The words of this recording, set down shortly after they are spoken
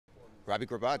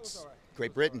GRABARZ,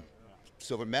 Great Britain,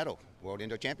 silver medal, World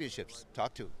Indoor Championships.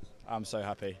 Talk to. I'm so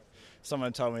happy.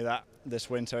 Someone told me that this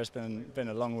winter. It's been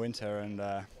a long winter, and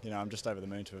I'm just over the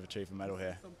moon to have achieved a medal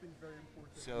here.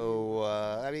 So,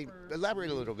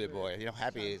 elaborate a little bit, boy.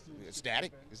 Happy,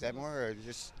 ecstatic? Is that more, or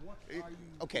just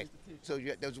okay? So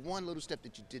there was one little step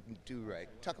that you didn't do right.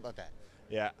 Talk about that.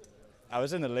 Yeah, I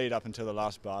was in the lead up until the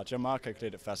last bar. Gianmarco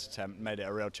cleared it first attempt, made it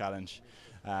a real challenge,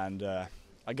 and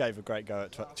I gave a great go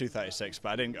at 2:36, but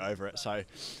I didn't go over it. So,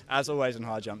 as always in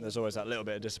high jump, there's always that little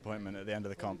bit of disappointment at the end of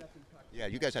the comp. Yeah,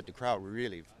 you guys had the crowd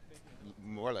really,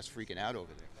 more or less freaking out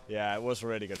over there. Yeah, it was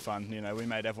really good fun. We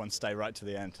made everyone stay right to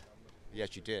the end.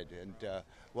 Yes, you did, and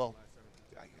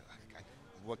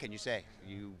what can you say?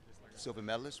 You silver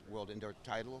medalist, world indoor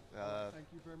title. Thank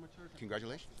you very much, sir.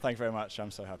 Congratulations. Thank you very much.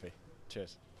 I'm so happy.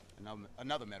 Cheers.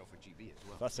 Another medal for GB as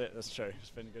well. That's it. That's true. It's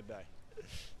been a good day.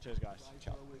 Cheers, guys.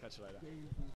 Ciao. Catch you later.